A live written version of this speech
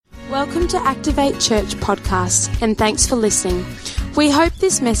Welcome to Activate Church podcast, and thanks for listening. We hope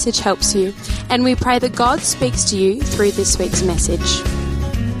this message helps you, and we pray that God speaks to you through this week's message.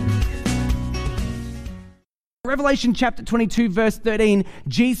 Revelation chapter 22 verse 13,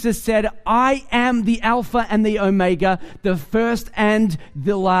 Jesus said, I am the Alpha and the Omega, the first and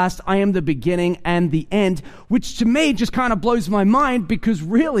the last. I am the beginning and the end, which to me just kind of blows my mind because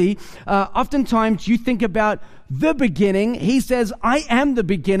really, oftentimes you think about the beginning. He says, I am the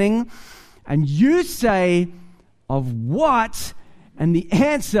beginning. And you say, of what? And the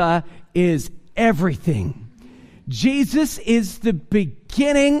answer is everything. Jesus is the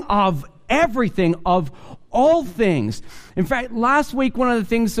beginning of everything, of all things. In fact, last week, one of the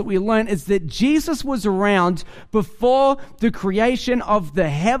things that we learned is that Jesus was around before the creation of the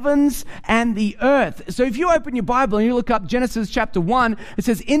heavens and the earth. So if you open your Bible and you look up Genesis chapter 1, it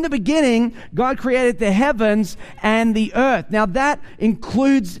says, in the beginning, God created the heavens and the earth. Now that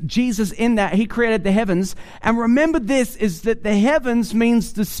includes Jesus in that. He created the heavens. And remember this, is that the heavens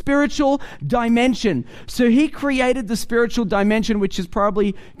means the spiritual dimension. So he created the spiritual dimension, which is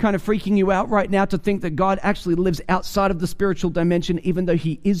probably kind of freaking you out right now to think that God actually lives outside of the spiritual dimension, even though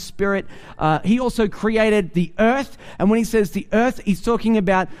he is spirit. He also created the earth. And when he says the earth, he's talking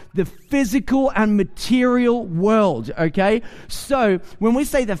about the physical and material world, okay? So when we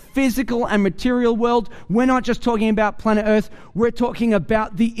say the physical and material world, we're not just talking about planet Earth, we're talking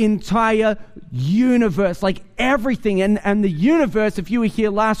about the entire universe, like everything. And the universe, if you were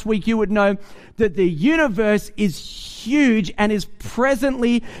here last week, you would know that the universe is huge and is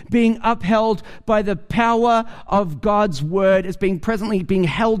presently being upheld by the power of God's word. It's presently being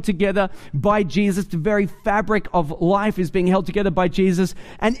held together by Jesus. The very fabric of life is being held together by Jesus.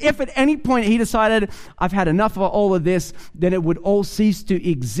 And if at any point he decided, I've had enough of all of this, then it would all cease to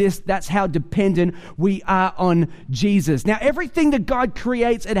exist. That's how dependent we are on Jesus. Now, everything that God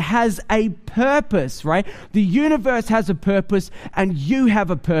creates, it has a purpose, right? The universe has a purpose and you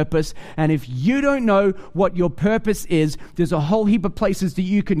have a purpose. And if you don't know what your purpose is, there's a whole heap of places that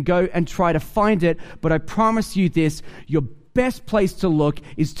you can go and try to find it. But I promise you this, your best place to look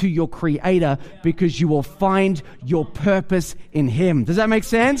is to your Creator, because you will find your purpose in Him. Does that make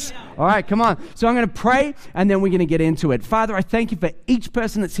sense? All right, come on. So I'm going to pray and then we're going to get into it. Father, I thank you for each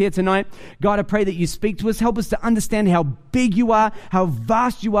person that's here tonight. God, I pray that you speak to us. Help us to understand how big you are, how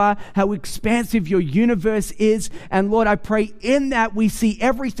vast you are, how expansive your universe is. And Lord, I pray in that we see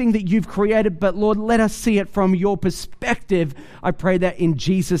everything that you've created, but Lord, let us see it from your perspective. I pray that in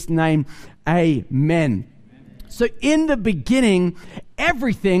Jesus' name, amen. So in the beginning,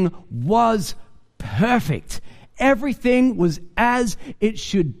 everything was perfect. Everything was as it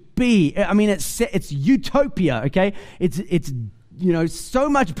should be. I mean, it's utopia, okay? It's so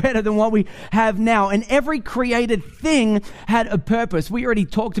much better than what we have now. And every created thing had a purpose. We already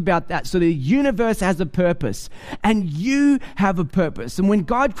talked about that. So the universe has a purpose and you have a purpose. And when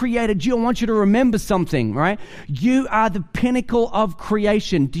God created you, I want you to remember something, right? You are the pinnacle of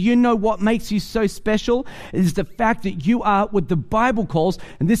creation. Do you know what makes you so special? It is the fact that you are what the Bible calls,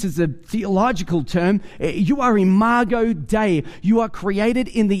 and this is a theological term, you are imago Dei. You are created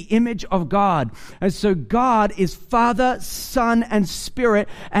in the image of God. And so God is Father, Son, and Spirit,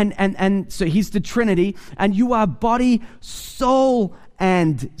 and so he's the Trinity, and you are body, soul,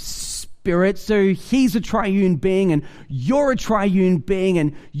 and spirit. So he's a triune being and you're a triune being,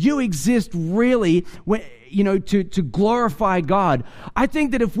 and you exist really to glorify God. I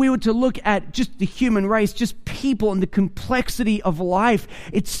think that if we were to look at just the human race, just people and the complexity of life,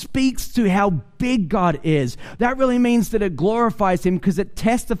 it speaks to how big God is. That really means that it glorifies him because it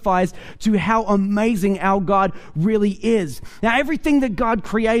testifies to how amazing our God really is. Now, everything that God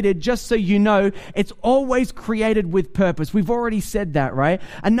created, just so you know, it's always created with purpose. We've already said that, right?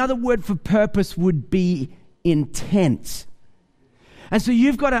 Another word for purpose would be intent. And so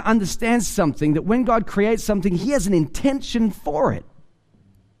you've got to understand something, that when God creates something, he has an intention for it.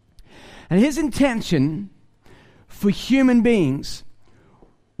 And his intention for human beings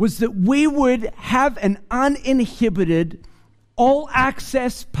was that we would have an uninhibited,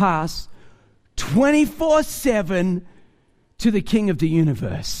 all-access pass 24/7 to the King of the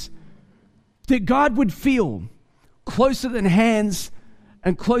universe. That God would feel closer than hands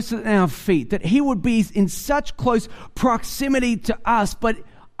and closer than our feet, that he would be in such close proximity to us. But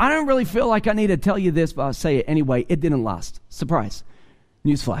I don't really feel like I need to tell you this, but I'll say it anyway. It didn't last. Surprise.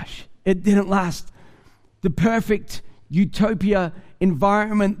 Newsflash. It didn't last. The perfect utopia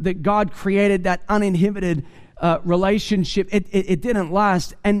environment that God created, that uninhibited relationship, it didn't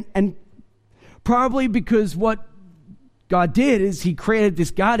last. And probably because what God did is he created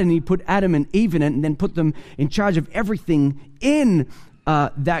this garden, he put Adam and Eve in it, and then put them in charge of everything in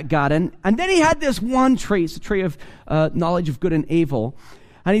that garden. And then he had this one tree. It's a tree of knowledge of good and evil.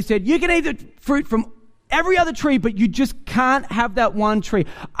 And he said, you can eat the fruit from every other tree, but you just can't have that one tree.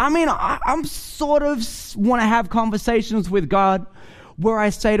 I mean, I'm sort of want to have conversations with God where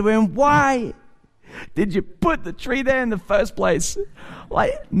I say to him, why did you put the tree there in the first place?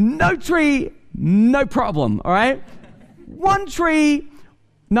 Like, no tree, no problem, all right? One tree,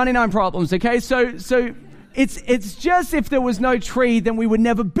 99 problems, okay? So it's just if there was no tree, then we would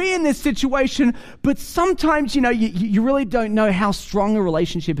never be in this situation. But sometimes, you really don't know how strong a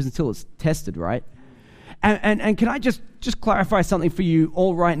relationship is until it's tested, right? And can I just clarify something for you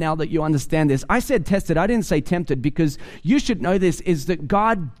all right now that you understand this? I said tested, I didn't say tempted, because you should know this, is that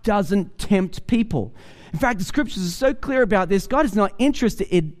God doesn't tempt people. In fact, the scriptures are so clear about this. God is not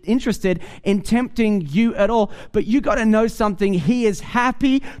interested in tempting you at all. But you got to know something. He is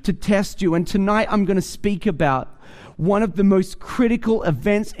happy to test you. And tonight I'm going to speak about one of the most critical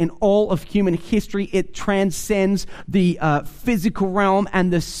events in all of human history. It transcends the physical realm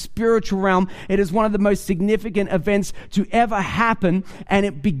and the spiritual realm. It is one of the most significant events to ever happen, and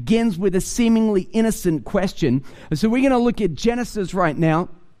it begins with a seemingly innocent question. And so we're going to look at Genesis right now,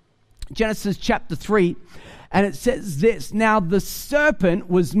 Genesis chapter 3, and it says this: now the serpent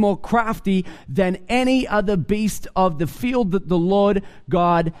was more crafty than any other beast of the field that the Lord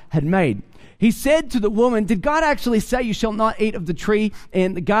God had made. He said to the woman, did God actually say you shall not eat of the tree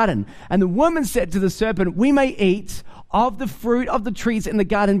in the garden? And the woman said to the serpent, we may eat of the fruit of the trees in the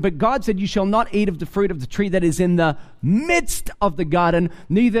garden, but God said you shall not eat of the fruit of the tree that is in the midst of the garden,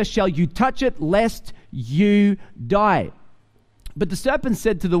 neither shall you touch it, lest you die. But the serpent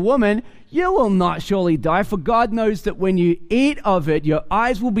said to the woman, you will not surely die, for God knows that when you eat of it, your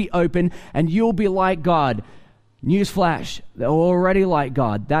eyes will be open and you'll be like God. Newsflash, they're already like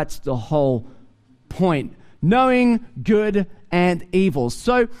God. That's the whole point. Knowing good and evil.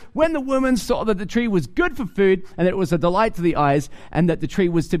 So when the woman saw that the tree was good for food and that it was a delight to the eyes and that the tree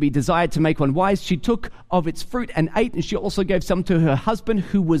was to be desired to make one wise, she took of its fruit and ate, and she also gave some to her husband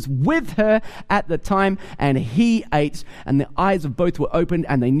who was with her at the time, and he ate, and the eyes of both were opened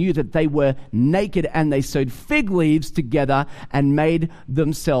and they knew that they were naked, and they sewed fig leaves together and made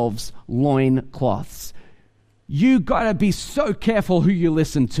themselves loincloths. You got to be so careful who you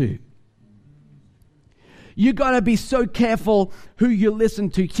listen to. You got to be so careful who you listen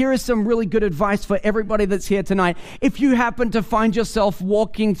to. Here is some really good advice for everybody that's here tonight. If you happen to find yourself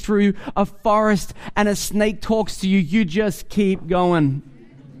walking through a forest and a snake talks to you, you just keep going.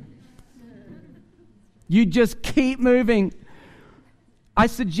 You just keep moving. I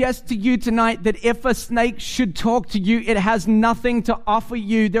suggest to you tonight that if a snake should talk to you, it has nothing to offer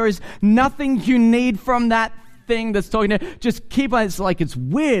you. There is nothing you need from that thing that's talking to you. Just keep on. It's like it's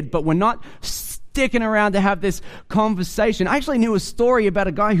weird, but we're not sticking around to have this conversation. I actually knew a story about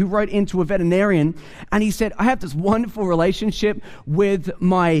a guy who wrote into a veterinarian, and he said, I have this wonderful relationship with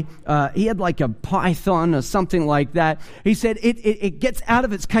my, he had like a python or something like that. He said, it gets out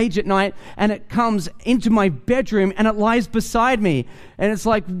of its cage at night, and it comes into my bedroom, and it lies beside me. And it's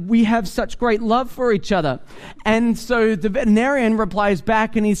like, we have such great love for each other. And so the veterinarian replies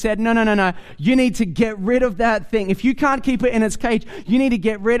back, and he said, no. You need to get rid of that thing. If you can't keep it in its cage, you need to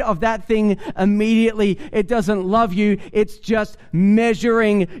get rid of that thing immediately. It doesn't love you. It's just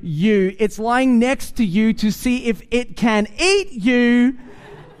measuring you. It's lying next to you to see if it can eat you.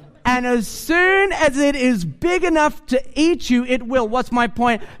 And as soon as it is big enough to eat you, it will. What's my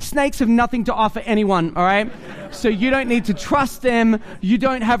point? Snakes have nothing to offer anyone, all right? So you don't need to trust them. You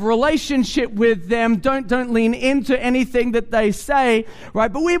don't have a relationship with them. Don't lean into anything that they say,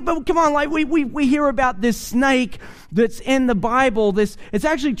 right? But come on, like we hear about this snake that's in the Bible. It's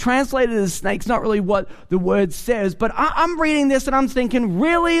actually translated as snake. It's not really what the word says. But I'm reading this and I'm thinking,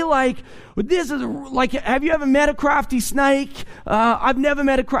 really? Like, this is like, have you ever met a crafty snake? I've never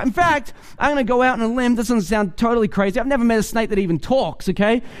met a crafty. In fact, I'm going to go out on a limb. This doesn't sound totally crazy. I've never met a snake that even talks,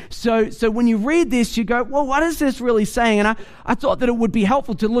 okay? So when you read this, you go, well, what is this really saying? And I thought that it would be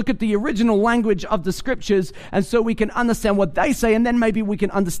helpful to look at the original language of the scriptures, and so we can understand what they say, and then maybe we can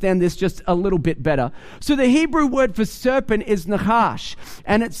understand this just a little bit better. So the Hebrew word for serpent is nachash,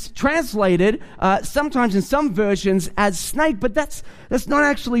 and it's translated sometimes in some versions as snake, but that's not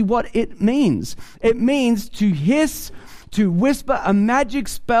actually what it means. It means to hiss, to whisper a magic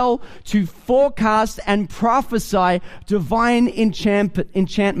spell, to forecast and prophesy divine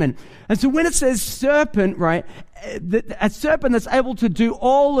enchantment. And so when it says serpent, right, a serpent that's able to do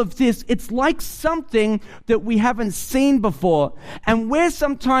all of this, it's like something that we haven't seen before. And where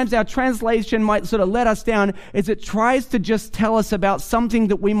sometimes our translation might sort of let us down is it tries to just tell us about something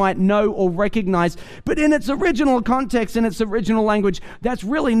that we might know or recognize. But in its original context, in its original language, that's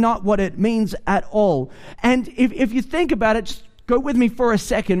really not what it means at all. And if you think about it, just go with me for a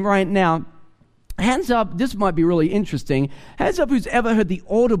second right now. Hands up, this might be really interesting. Hands up who's ever heard the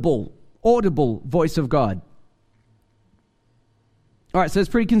audible voice of God. All right, so it's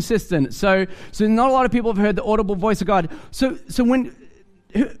pretty consistent. So not a lot of people have heard the audible voice of God. So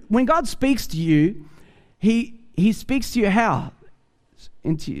when God speaks to you, He speaks to you how?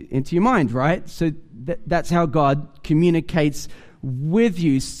 Into your mind, right? So that's how God communicates with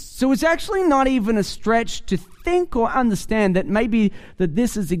you. So it's actually not even a stretch to think or understand that maybe that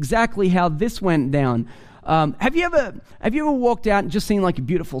this is exactly how this went down. Have you ever walked out and just seen like a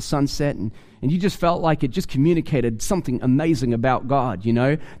beautiful sunset and you just felt like it just communicated something amazing about God, you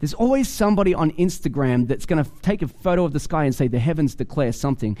know? There's always somebody on Instagram that's going to take a photo of the sky and say, the heavens declare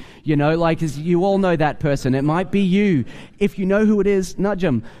something, you know? Like, you all know that person. It might be you. If you know who it is, nudge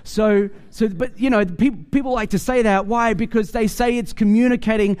them. But, you know, people like to say that. Why? Because they say it's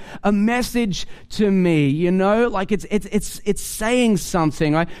communicating a message to me, you know? Like, it's saying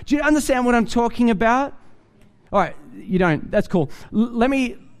something, right? Do you understand what I'm talking about? All right, you don't. That's cool. Let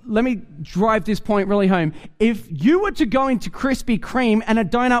me drive this point really home. If you were to go into Krispy Kreme and a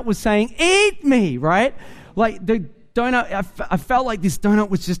donut was saying, eat me, right? Like the donut, I felt like this donut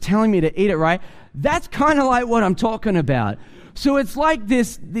was just telling me to eat it, right? That's kind of like what I'm talking about. So it's like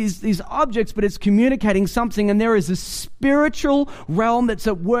these objects, but it's communicating something, and there is a spiritual realm that's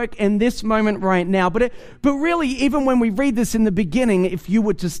at work in this moment right now. But really, even when we read this in the beginning, if you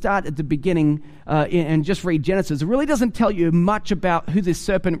were to start at the beginning and just read Genesis, it really doesn't tell you much about who this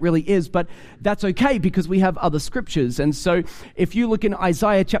serpent really is, but that's okay because we have other scriptures. And so if you look in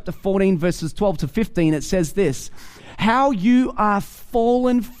Isaiah chapter 14, verses 12 to 15, it says this: how you are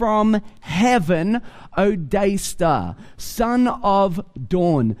fallen from heaven, O day star, son of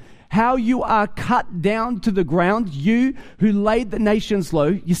dawn. How you are cut down to the ground, you who laid the nations low.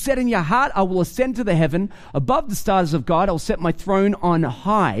 You said in your heart, I will ascend to the heaven. Above the stars of God, I'll set my throne on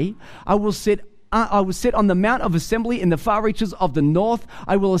high. I will sit on the mount of assembly in the far reaches of the north.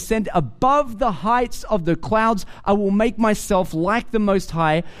 I will ascend above the heights of the clouds. I will make myself like the Most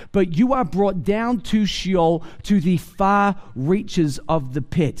High. But you are brought down to Sheol, to the far reaches of the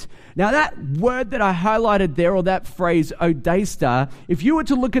pit. Now that word that I highlighted there, or that phrase, O day star, if you were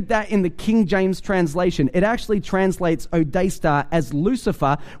to look at that in the King James translation, it actually translates O day star as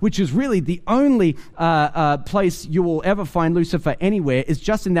Lucifer, which is really the only place you will ever find Lucifer anywhere. Is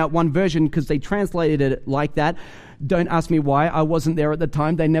just in that one version, because they translated it like that. Don't ask me why. I wasn't there at the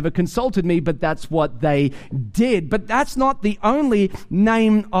time. They never consulted me, but that's what they did. But that's not the only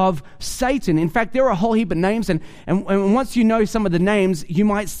name of Satan. In fact, there are a whole heap of names, and once you know some of the names, you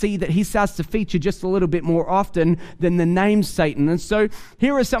might see that he starts to feature just a little bit more often than the name Satan. And so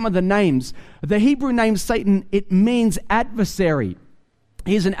here are some of the names. The Hebrew name Satan, it means adversary.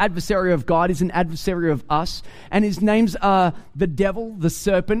 He's an adversary of God. He's an adversary of us. And his names are the devil, the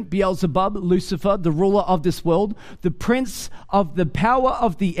serpent, Beelzebub, Lucifer, the ruler of this world, the prince of the power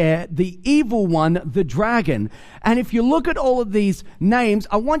of the air, the evil one, the dragon. And if you look at all of these names,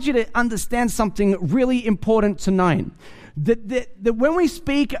 I want you to understand something really important tonight. That when we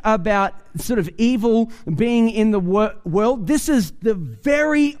speak about sort of evil being in the world, this is the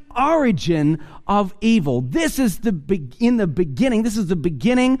very origin of evil. This is in the beginning. This is the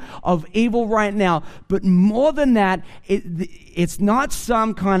beginning of evil right now. But more than that, it's not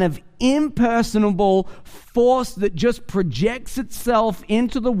some kind of impersonable force that just projects itself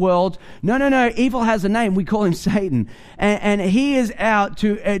into the world. No. Evil has a name. We call him Satan, and he is out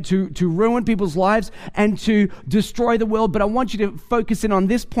to ruin people's lives and to destroy the world. But I want you to focus in on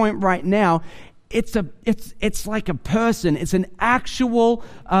this point right now. It's like a person. It's an actual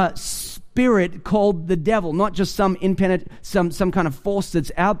spirit called the devil, not just some kind of force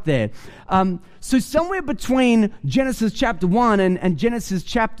that's out there. So somewhere between Genesis chapter 1 and Genesis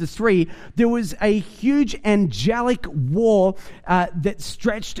chapter 3, there was a huge angelic war that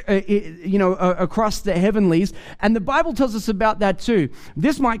stretched across the heavenlies, and the Bible tells us about that too.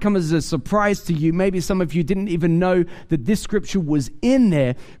 This might come as a surprise to you. Maybe some of you didn't even know that this scripture was in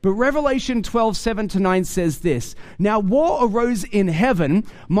there, but Revelation 12:7-9 says this: Now war arose in heaven,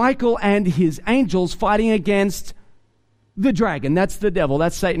 Michael and his angels fighting against the dragon. That's the devil.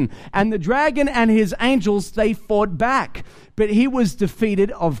 That's Satan. And the dragon and his angels, they fought back. But he was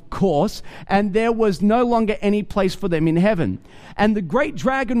defeated, of course, and there was no longer any place for them in heaven. And the great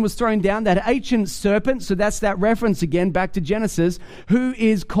dragon was thrown down, that ancient serpent, so that's that reference again back to Genesis, who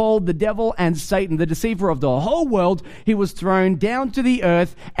is called the devil and Satan, the deceiver of the whole world. He was thrown down to the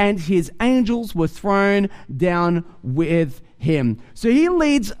earth, and his angels were thrown down with him. So he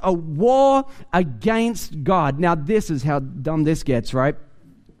leads a war against God. Now this is how dumb this gets, right?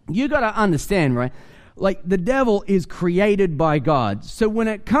 You got to understand, right? Like, the devil is created by God. So when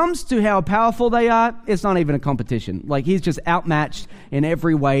it comes to how powerful they are, it's not even a competition. Like, he's just outmatched in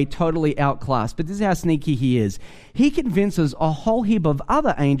every way, totally outclassed. But this is how sneaky he is. He convinces a whole heap of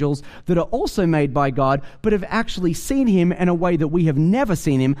other angels that are also made by God, but have actually seen him in a way that we have never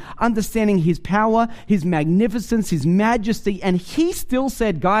seen him, understanding his power, his magnificence, his majesty, and he still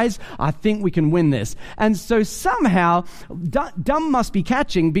said, guys, I think we can win this. And so somehow, dumb must be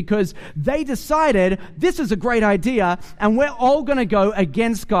catching, because they decided this is a great idea, and we're all going to go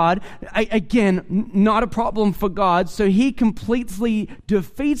against God. Again, not a problem for God, so he completely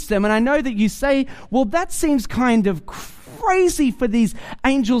defeats them. And I know that you say, well, that seems kind of crazy for these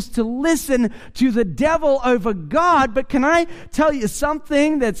angels to listen to the devil over God. But can I tell you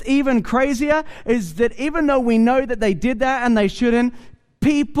something that's even crazier? Is that even though we know that they did that and they shouldn't,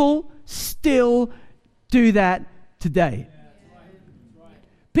 people still do that today.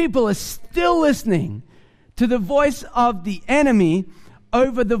 People are still listening to the voice of the enemy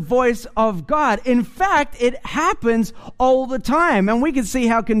over the voice of God. In fact, it happens all the time, and we can see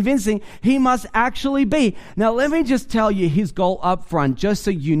how convincing he must actually be. Now, let me just tell you his goal up front, just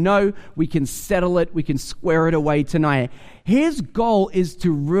so you know we can settle it, we can square it away tonight. His goal is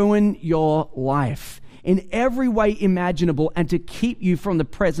to ruin your life in every way imaginable and to keep you from the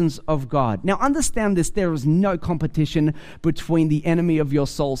presence of God. Now understand this, there is no competition between the enemy of your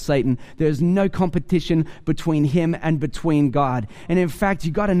soul, Satan. There's no competition between him and between God. And in fact, you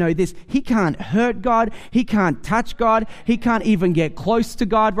got to know this, he can't hurt God, he can't touch God, he can't even get close to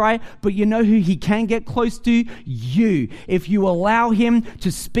God, right? But you know who he can get close to? You. If you allow him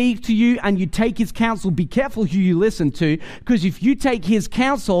to speak to you and you take his counsel, be careful who you listen to, because if you take his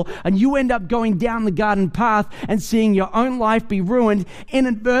counsel and you end up going down the garden path and seeing your own life be ruined,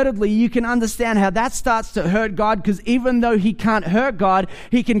 inadvertently, you can understand how that starts to hurt God, because even though he can't hurt God,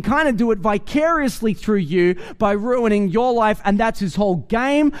 he can kind of do it vicariously through you by ruining your life, and that's his whole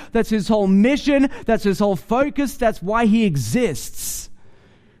game, that's his whole mission, that's his whole focus, that's why he exists.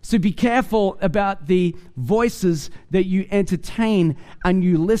 So be careful about the voices that you entertain and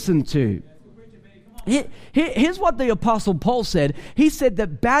you listen to. Here's what the Apostle Paul said. He said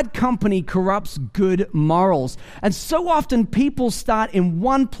that bad company corrupts good morals. And so often people start in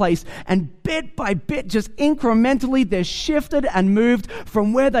one place, and bit by bit, just incrementally, they're shifted and moved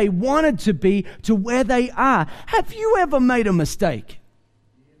from where they wanted to be to where they are. Have you ever made a mistake?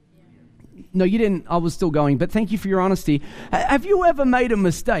 No, you didn't. I was still going, but thank you for your honesty. Have you ever made a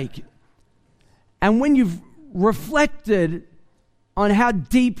mistake? And when you've reflected on how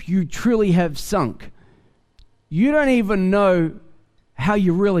deep you truly have sunk, you don't even know how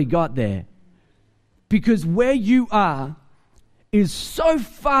you really got there, because where you are is so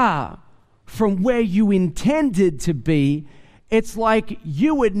far from where you intended to be. It's like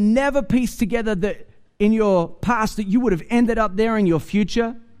you would never piece together that in your past that you would have ended up there in your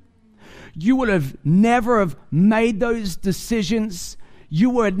future. You would have never have made those decisions. You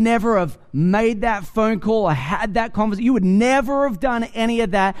would never have made that phone call or had that conversation. You would never have done any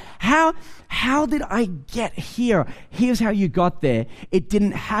of that. How did I get here? Here's how you got there. It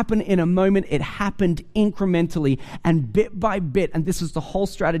didn't happen in a moment. It happened incrementally and bit by bit. And this is the whole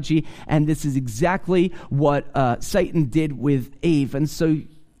strategy. And this is exactly what Satan did with Eve. And so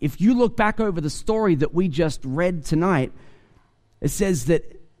if you look back over the story that we just read tonight, it says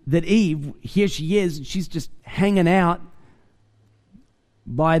that Eve, here she is, she's just hanging out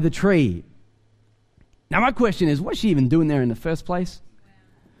by the tree. Now my question is, what's she even doing there in the first place?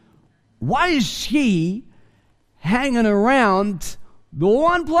 Why is she hanging around the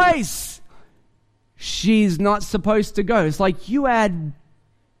one place she's not supposed to go? It's like you had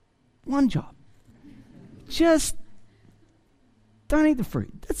one job. Just don't eat the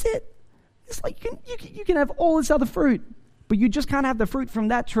fruit. That's it. It's like you can have all this other fruit, but you just can't have the fruit from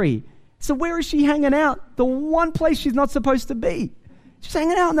that tree. So where is she hanging out? The one place she's not supposed to be. She's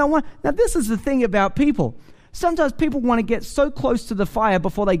hanging out in that one. Now, this is the thing about people. Sometimes people want to get so close to the fire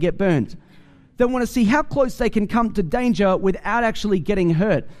before they get burned. They want to see how close they can come to danger without actually getting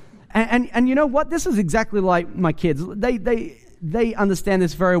hurt. And you know what? This is exactly like my kids. they understand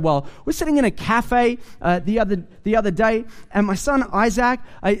this very well. We're sitting in a cafe the other day, and my son Isaac,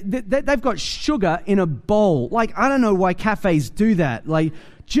 they've got sugar in a bowl. Like, I don't know why cafes do that. Like,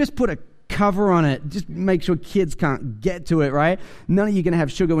 just put a cover on it. Just make sure kids can't get to it, right? None of you are going to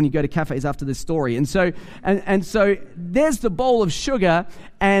have sugar when you go to cafes after this story. And so there's the bowl of sugar,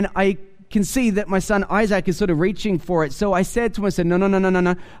 and I can see that my son Isaac is sort of reaching for it. So I said to him, I said,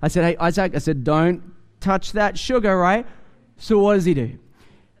 no. I said, hey, Isaac, I said, don't touch that sugar, right? So what does he do?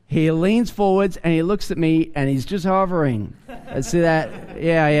 He leans forwards and he looks at me and he's just hovering. I see that?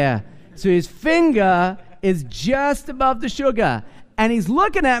 Yeah. So his finger is just above the sugar. And he's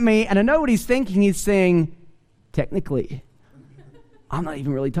looking at me, and I know what he's thinking. He's saying, technically, I'm not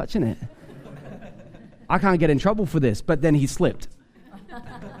even really touching it. I can't get in trouble for this. But then he slipped.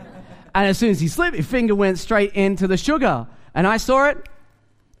 And as soon as he slipped, his finger went straight into the sugar. And I saw it.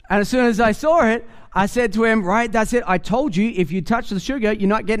 And as soon as I saw it, I said to him, right, that's it. I told you, if you touch the sugar, you're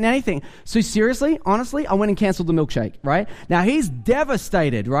not getting anything. So seriously, honestly, I went and canceled the milkshake, right? Now, he's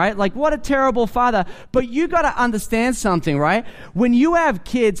devastated, right? Like, what a terrible father. But you got to understand something, right? When you have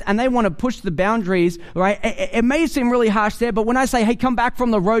kids and they want to push the boundaries, right, it may seem really harsh there, but when I say, hey, come back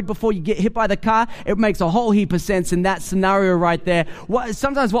from the road before you get hit by the car, it makes a whole heap of sense in that scenario right there.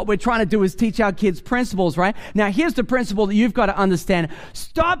 Sometimes what we're trying to do is teach our kids principles, right? Now, here's the principle that you've got to understand.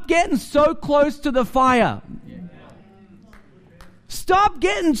 Stop getting so close to the fire. Stop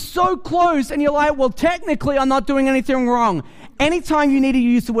getting so close and you're like, well, technically I'm not doing anything wrong. Anytime you need to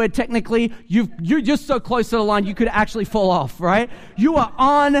use the word technically, you're just so close to the line you could actually fall off, right? You are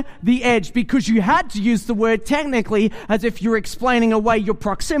on the edge because you had to use the word technically as if you're explaining away your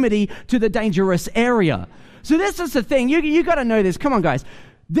proximity to the dangerous area. So this is the thing. You got to know this. Come on, guys.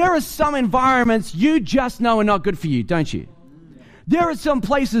 There are some environments you just know are not good for you, don't you? There are some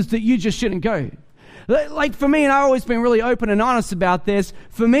places that you just shouldn't go. Like for me, and I've always been really open and honest about this,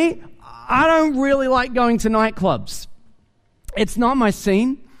 for me, I don't really like going to nightclubs. It's not my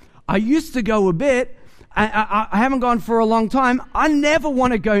scene. I used to go a bit. I haven't gone for a long time. I never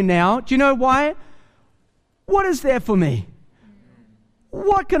want to go now. Do you know why? What is there for me?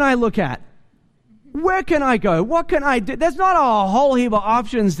 What can I look at? Where can I go? What can I do? There's not a whole heap of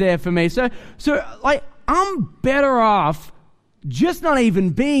options there for me. So like, I'm better off just not even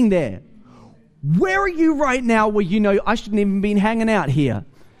being there. Where are you right now where you know I shouldn't even be hanging out here?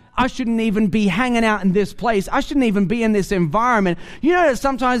 I shouldn't even be hanging out in this place. I shouldn't even be in this environment. You know that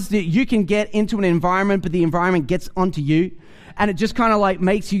sometimes that you can get into an environment, but the environment gets onto you, and it just kind of like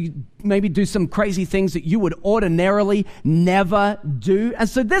makes you maybe do some crazy things that you would ordinarily never do. And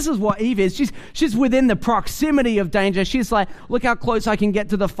so this is what Eve is. She's within the proximity of danger. She's like, look how close I can get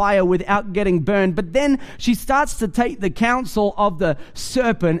to the fire without getting burned. But then she starts to take the counsel of the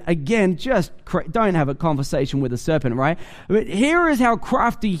serpent. Again, just don't have a conversation with a serpent, right? But here is how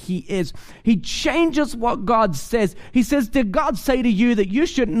crafty he is. He changes what God says. He says, did God say to you that you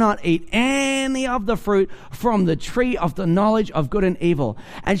should not eat any of the fruit from the tree of the knowledge of good and evil?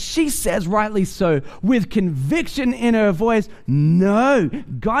 And she says, rightly so, with conviction in her voice, no,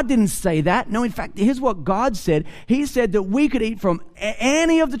 God didn't say that. No, in fact, here's what God said. He said that we could eat from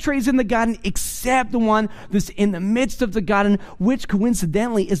any of the trees in the garden except the one that's in the midst of the garden, which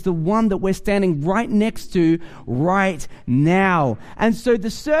coincidentally is the one that we're standing right next to right now. And so the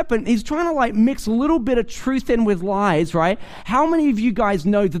serpent, he's trying to like mix a little bit of truth in with lies, right? How many of you guys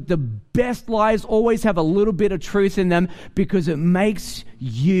know that the best lies always have a little bit of truth in them because it makes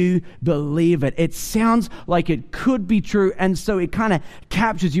you believe it? It sounds like it could be true, and so it kind of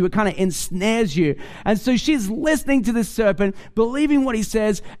captures you, it kind of ensnares you. And so she's listening to the serpent, believing what he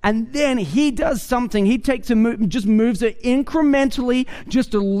says, and then he does something. He takes a move, just moves her incrementally,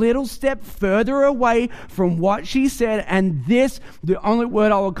 just a little step further away from what she said. And this, the only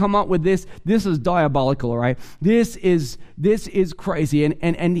word I will come up with, this is diabolical, all right? This is crazy.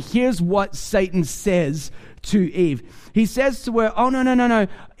 And here's what Satan says to Eve. He says to her, oh, no.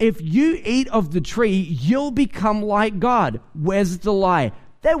 If you eat of the tree, you'll become like God. Where's the lie?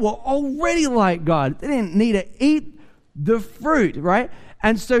 They were already like God. They didn't need to eat the fruit, right?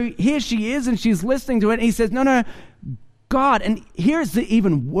 And so here she is, and she's listening to it, and he says, no, God. And here's the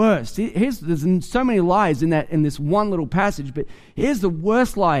even worst. There's so many lies in this one little passage, but here's the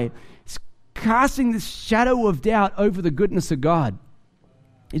worst lie. It's casting this shadow of doubt over the goodness of God.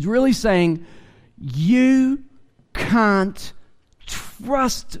 It's really saying, you can't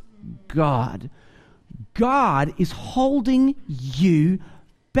trust God. God is holding you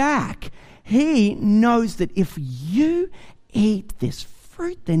back. He knows that if you eat this fruit,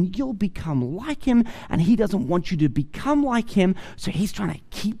 fruit, then you'll become like him, and he doesn't want you to become like him, so he's trying to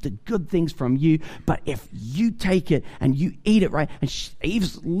keep the good things from you. But if you take it and you eat it, right? And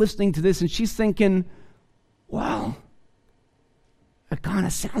Eve's listening to this, and she's thinking, well, it kind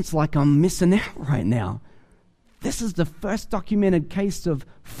of sounds like I'm missing out right now. This is the first documented case of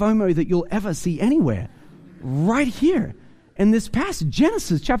FOMO that you'll ever see anywhere. Right here in this passage,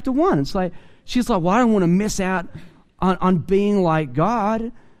 Genesis chapter 1. It's like, she's like, well, I don't want to miss out on being like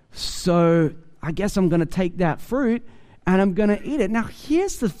God, so I guess I'm going to take that fruit and I'm going to eat it. Now,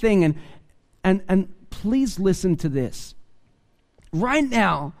 here's the thing, and please listen to this. Right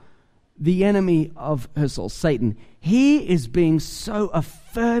now, the enemy of her soul, Satan, he is being so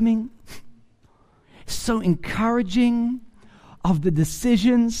affirming, so encouraging of the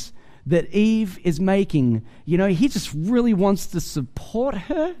decisions that Eve is making. You know, he just really wants to support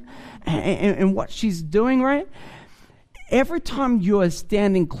her and what she's doing, right? Every time you are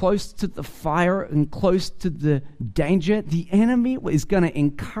standing close to the fire and close to the danger, the enemy is going to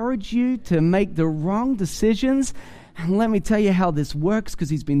encourage you to make the wrong decisions. And let me tell you how this works, because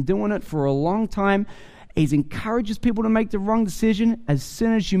he's been doing it for a long time. He encourages people to make the wrong decision. As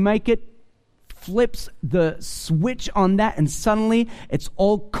soon as you make it, flips the switch on that, and suddenly it's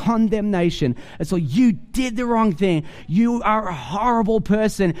all condemnation. And so you did the wrong thing. You are a horrible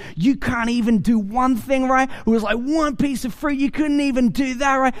person. You can't even do one thing right. It was like one piece of fruit. You couldn't even do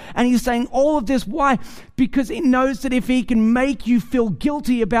that right. And he's saying all of this. Why? Because he knows that if he can make you feel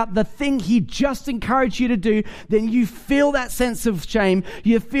guilty about the thing he just encouraged you to do, then you feel that sense of shame.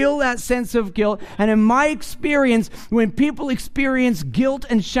 You feel that sense of guilt. And in my experience, when people experience guilt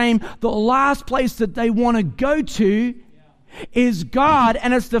and shame, the last place that they want to go to is God,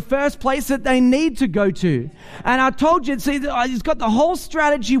 and it's the first place that they need to go to. And I told you, see, he's got the whole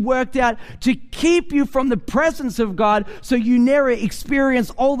strategy worked out to keep you from the presence of God, so you never experience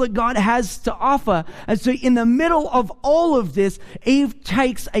all that God has to offer. And so in the middle of all of this, Eve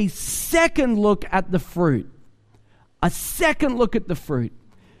takes a second look at the fruit. A second look at the fruit.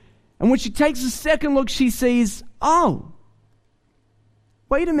 And when she takes a second look, she sees, oh,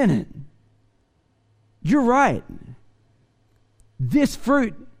 wait a minute. You're right. This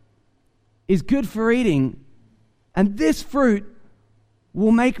fruit is good for eating, and this fruit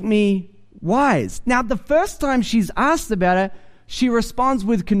will make me wise. Now, the first time she's asked about it, she responds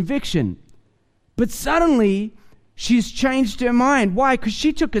with conviction. But suddenly, she's changed her mind. Why? Because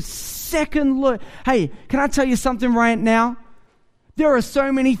she took a second look. Hey, can I tell you something right now? There are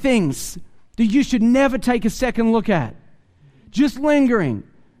so many things that you should never take a second look at. Just lingering.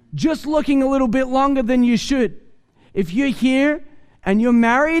 Just looking a little bit longer than you should. If you're here and you're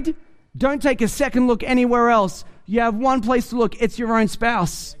married, don't take a second look anywhere else. You have one place to look. It's your own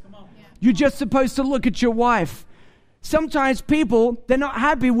spouse. You're just supposed to look at your wife. Sometimes people, they're not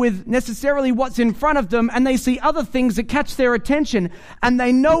happy with necessarily what's in front of them, and they see other things that catch their attention, and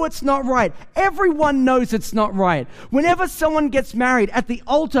they know it's not right. Everyone knows it's not right. Whenever someone gets married at the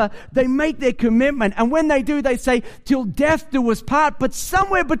altar, they make their commitment, and when they do, they say, till death do us part. But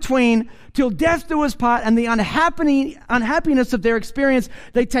somewhere between till death do us part and the unhappiness of their experience,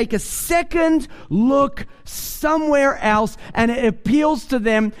 they take a second look somewhere else, and it appeals to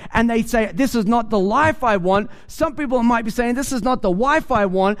them, and they say, this is not the life I want. Some people might be saying, this is not the wife I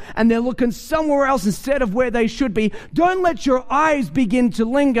want, and they're looking somewhere else instead of where they should be. Don't let your eyes begin to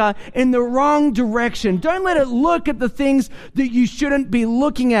linger in the wrong direction. Don't let it look at the things that you shouldn't be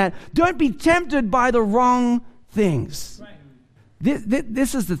looking at. Don't be tempted by the wrong things. Right.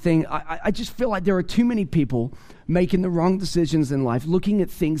 This is the thing. I just feel like there are too many people making the wrong decisions in life, looking at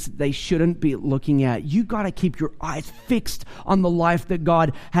things that they shouldn't be looking at. You got to keep your eyes fixed on the life that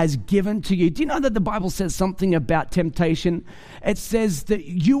God has given to you. Do you know that the Bible says something about temptation? It says that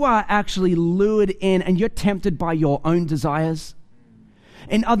you are actually lured in and you're tempted by your own desires.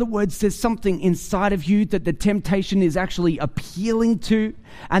 In other words, there's something inside of you that the temptation is actually appealing to,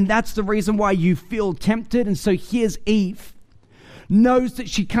 and that's the reason why you feel tempted. And so here's Eve. Knows that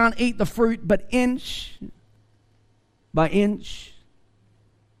she can't eat the fruit, but inch by inch,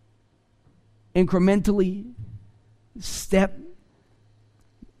 incrementally, step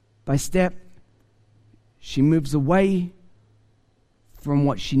by step, she moves away from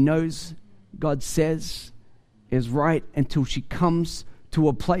what she knows God says is right until she comes to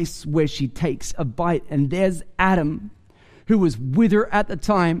a place where she takes a bite. And there's Adam, who was with her at the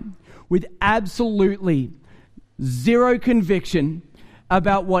time, with absolutely zero conviction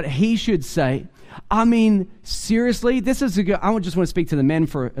about what he should say. I mean, seriously, this is I just want to speak to the men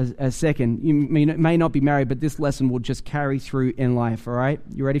for a second. You may not be married, but this lesson will just carry through in life, all right?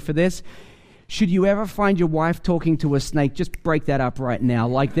 You ready for this? should you ever find your wife talking to a snake, just break that up right now.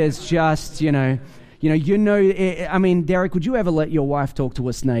 Like there's just, Derek, would you ever let your wife talk to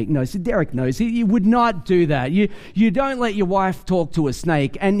a snake? No, see, Derek knows. He would not do that. You don't let your wife talk to a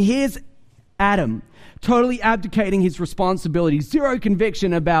snake. And here's Adam, totally abdicating his responsibility, zero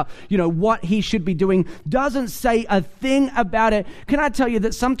conviction about, what he should be doing, doesn't say a thing about it. Can I tell you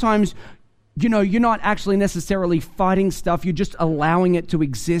that sometimes, you're not actually necessarily fighting stuff, you're just allowing it to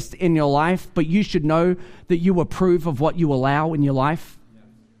exist in your life, but you should know that you approve of what you allow in your life.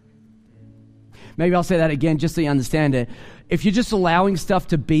 Maybe I'll say that again just so you understand it. If you're just allowing stuff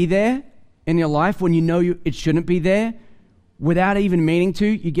to be there in your life when you know it shouldn't be there, without even meaning to,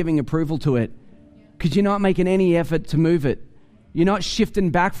 you're giving approval to it. Because you're not making any effort to move it. You're not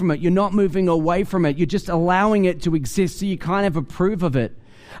shifting back from it. You're not moving away from it. You're just allowing it to exist, so you kind of approve of it.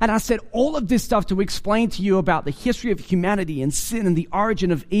 And I said all of this stuff to explain to you about the history of humanity and sin and the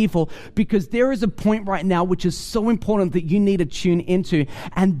origin of evil, because there is a point right now which is so important that you need to tune into.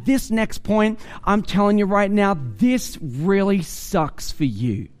 And this next point, I'm telling you right now, this really sucks for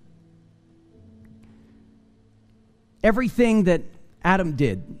you. Everything that Adam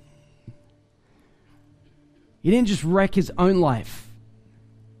did, he didn't just wreck his own life.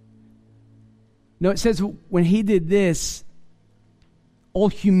 No, it says when he did this, all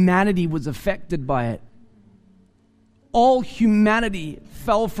humanity was affected by it. All humanity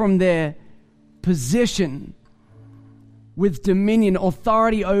fell from their position with dominion,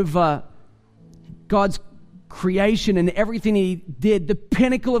 authority over God's creation and everything he did. The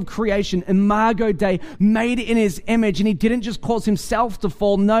pinnacle of creation, Imago Dei, made in his image. And he didn't just cause himself to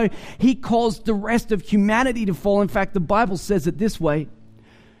fall. No, he caused the rest of humanity to fall. In fact, the Bible says it this way.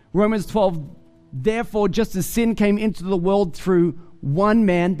 Romans 12, therefore, just as sin came into the world through one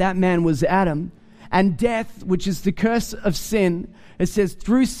man, that man was Adam, and death, which is the curse of sin, it says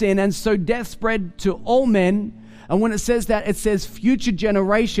through sin, and so death spread to all men. And when it says that, it says future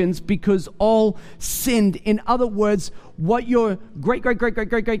generations, because all sinned. In other words, what your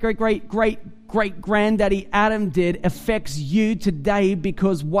great-great-great-great-great-great-great-granddaddy Adam did affects you today,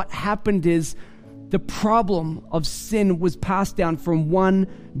 because what happened is the problem of sin was passed down from one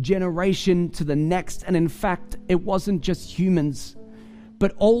generation to the next. And in fact, it wasn't just humans,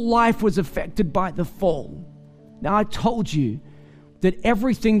 but all life was affected by the fall. Now, I told you that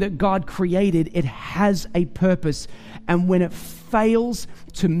everything that God created, it has a purpose. And when it fails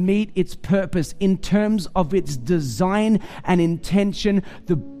to meet its purpose in terms of its design and intention,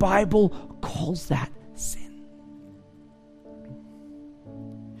 the Bible calls that sin.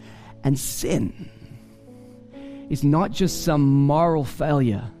 And sin is not just some moral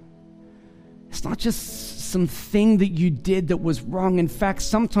failure. It's not just something that you did that was wrong. In fact,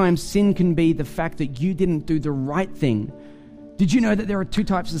 sometimes sin can be the fact that you didn't do the right thing. Did you know that there are two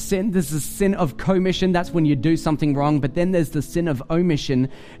types of sin? There's the sin of commission. That's when you do something wrong. But then there's the sin of omission.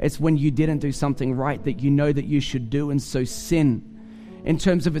 It's when you didn't do something right that you know that you should do. And so sin, in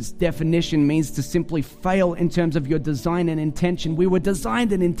terms of its definition, means to simply fail in terms of your design and intention. We were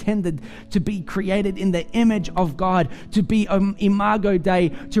designed and intended to be created in the image of God, to be Imago Dei,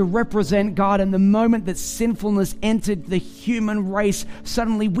 to represent God. And the moment that sinfulness entered the human race,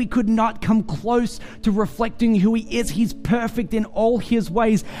 suddenly we could not come close to reflecting who He is. He's perfect in all His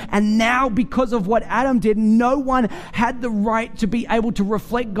ways. And now, because of what Adam did, no one had the right to be able to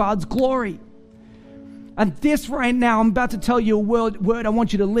reflect God's glory. And this right now, I'm about to tell you a word. I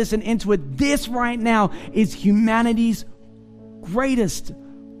want you to listen into it. This right now is humanity's greatest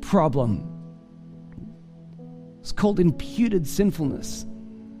problem. It's called imputed sinfulness.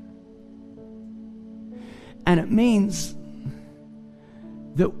 And it means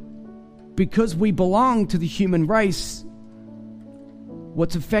that because we belong to the human race,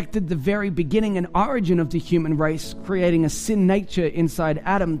 what's affected the very beginning and origin of the human race, creating a sin nature inside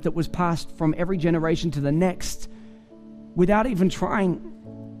Adam that was passed from every generation to the next without even trying.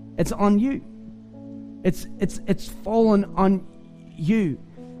 It's on you. It's fallen on you.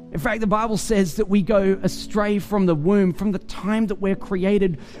 In fact, the Bible says that we go astray from the womb. From the time that we're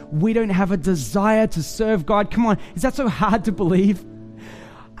created, we don't have a desire to serve God. Come on, is that so hard to believe?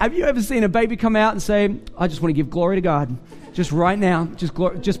 Have you ever seen a baby come out and say, I just want to give glory to God? Just right now, just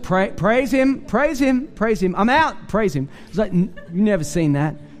praise Him. I'm out, praise Him. It's like, you've never seen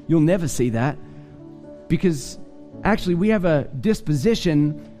that. You'll never see that. Because actually we have a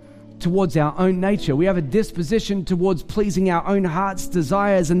disposition towards our own nature. We have a disposition towards pleasing our own heart's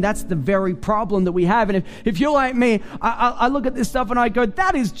desires, and that's the very problem that we have. And if you're like me, I look at this stuff and I go,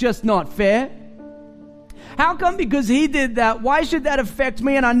 that is just not fair. How come because he did that, why should that affect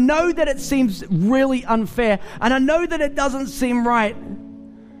me? And I know that it seems really unfair. And I know that it doesn't seem right.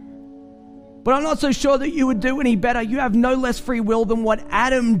 But I'm not so sure that you would do any better. You have no less free will than what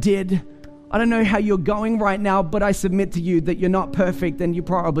Adam did. I don't know how you're going right now, but I submit to you that you're not perfect, and you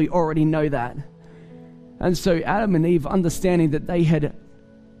probably already know that. And so Adam and Eve, understanding that they had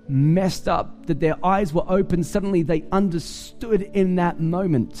messed up, that their eyes were open, suddenly they understood in that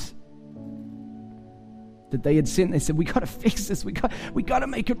moment that they had sinned. They said, we got to fix this. We got to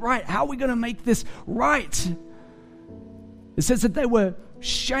make it right. How are we going to make this right? It says that they were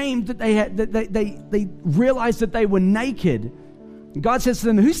shamed, that they realized that they were naked. God says to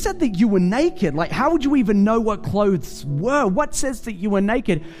them, who said that you were naked? Like, how would you even know what clothes were? What says that you were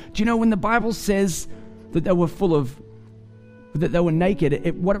naked? Do you know when the Bible says that they were that they were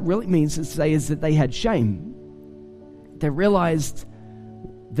naked, what it really means to say is that they had shame. They realized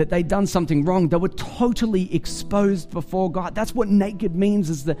that they'd done something wrong. They were totally exposed before God. That's what naked means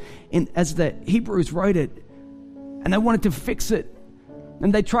as the Hebrews wrote it. And they wanted to fix it.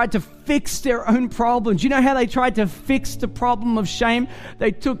 And they tried to fix their own problems. You know how they tried to fix the problem of shame?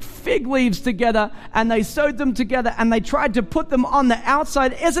 They took fig leaves together and they sewed them together and they tried to put them on the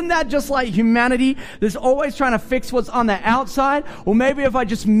outside. Isn't that just like humanity? There's always trying to fix what's on the outside. Or maybe if I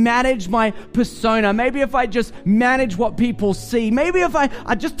just manage my persona, maybe if I just manage what people see, maybe if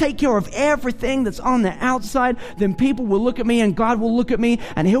I just take care of everything that's on the outside, then people will look at me and God will look at me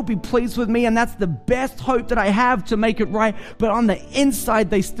and He'll be pleased with me. And that's the best hope that I have to make it right. But on the inside,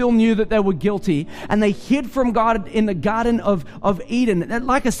 they still knew that they were guilty, and they hid from God in the Garden of Eden. And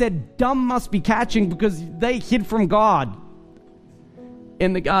like I said, dumb must be catching, because they hid from God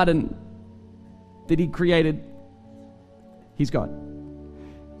in the garden that He created. He's God.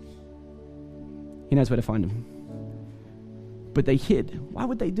 He knows where to find them. But they hid. Why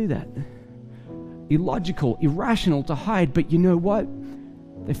would they do that? Illogical, irrational to hide, but you know what?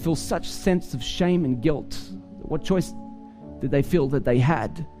 They feel such sense of shame and guilt. What choice did they feel that they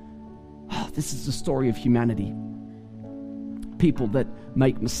had? Oh, this is the story of humanity. People that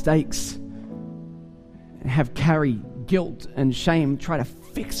make mistakes and have carry guilt and shame, try to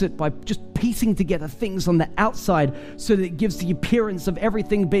fix it by just piecing together things on the outside so that it gives the appearance of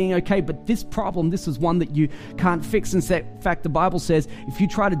everything being okay. But this problem, this is one that you can't fix. In fact, the Bible says if you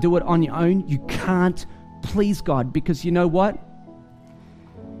try to do it on your own, you can't please God, because you know what?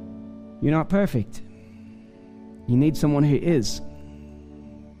 You're not perfect. You need someone who is.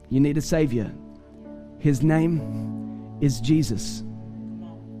 You need a Savior. His name is Jesus.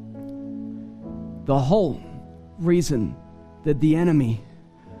 The whole reason that the enemy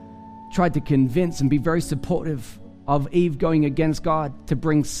tried to convince and be very supportive of Eve going against God to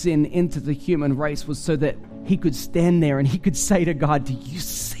bring sin into the human race was so that he could stand there and he could say to God, do you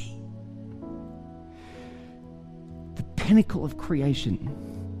see the pinnacle of creation?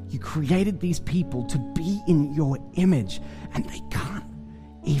 You created these people to be in your image, and they can't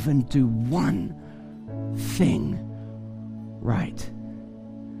even do one thing right.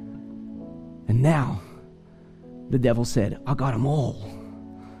 And now, the devil said, I got them all.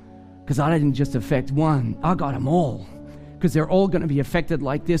 Because I didn't just affect one, I got them all. Because they're all going to be affected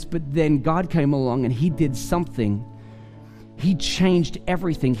like this. But then God came along and He did something. He changed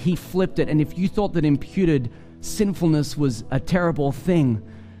everything. He flipped it. And if you thought that imputed sinfulness was a terrible thing,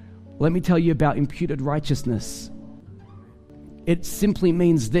 let me tell you about imputed righteousness. It simply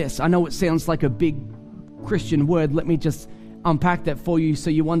means this. I know it sounds like a big Christian word. Let me just unpack that for you so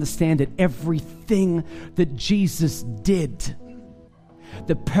you understand it. Everything that Jesus did,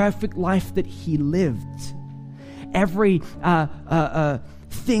 the perfect life that He lived, every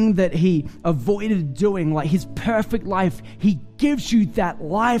thing that He avoided doing, like His perfect life, He gives you that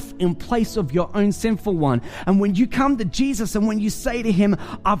life in place of your own sinful one. And when you come to Jesus and when you say to Him,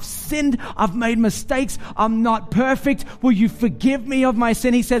 I've sinned, I've made mistakes, I'm not perfect, will you forgive me of my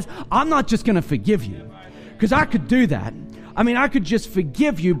sin? He says, I'm not just going to forgive you, because I could do that. I mean, I could just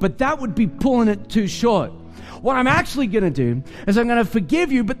forgive you, but that would be pulling it too short. What I'm actually going to do is I'm going to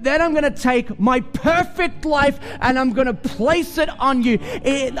forgive you, but then I'm going to take my perfect life and I'm going to place it on you.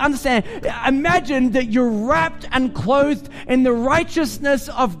 Understand? Imagine that you're wrapped and clothed in the righteousness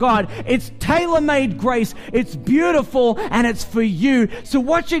of God. It's tailor-made grace. It's beautiful and it's for you. So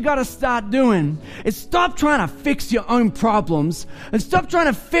what you got to start doing is stop trying to fix your own problems and stop trying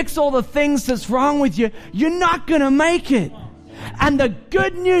to fix all the things that's wrong with you. You're not going to make it. And the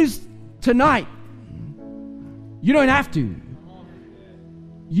good news tonight, you don't have to.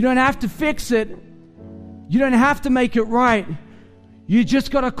 You don't have to fix it. You don't have to make it right. You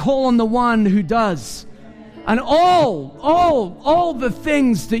just got to call on the one who does. And all the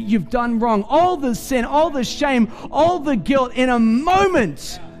things that you've done wrong, all the sin, all the shame, all the guilt, in a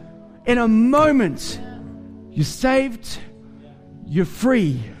moment, you're saved, you're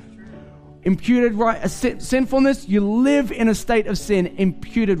free. Imputed sinfulness, you live in a state of sin.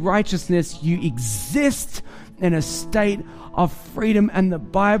 Imputed righteousness, you exist in a state of freedom. And the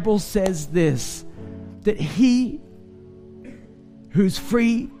Bible says this, that he who's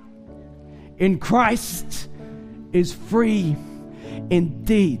free in Christ is free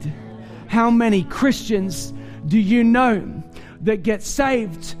indeed. How many Christians do you know that get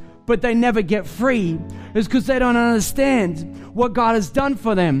saved but they never get free? It's because they don't understand what God has done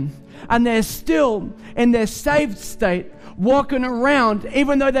for them. And they're still in their saved state, walking around,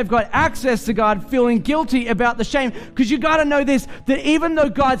 even though they've got access to God, feeling guilty about the shame. Because you got to know this, that even though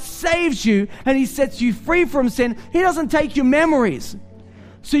God saves you and he sets you free from sin, he doesn't take your memories.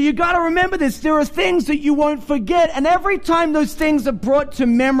 So you got to remember this. There are things that you won't forget. And every time those things are brought to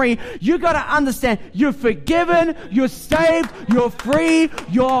memory, you got to understand you're forgiven, you're saved, you're free,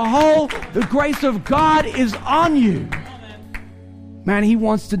 you're whole. The grace of God is on you. Man, he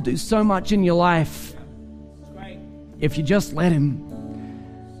wants to do so much in your life. If you just let him.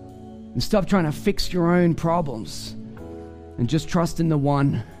 And stop trying to fix your own problems. And just trust in the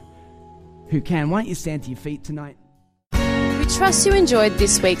one who can. Why don't you stand to your feet tonight? We trust you enjoyed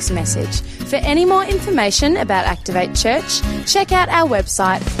this week's message. For any more information about Activate Church, check out our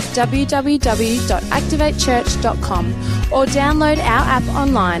website www.activatechurch.com or download our app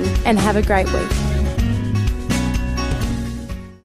online, and have a great week.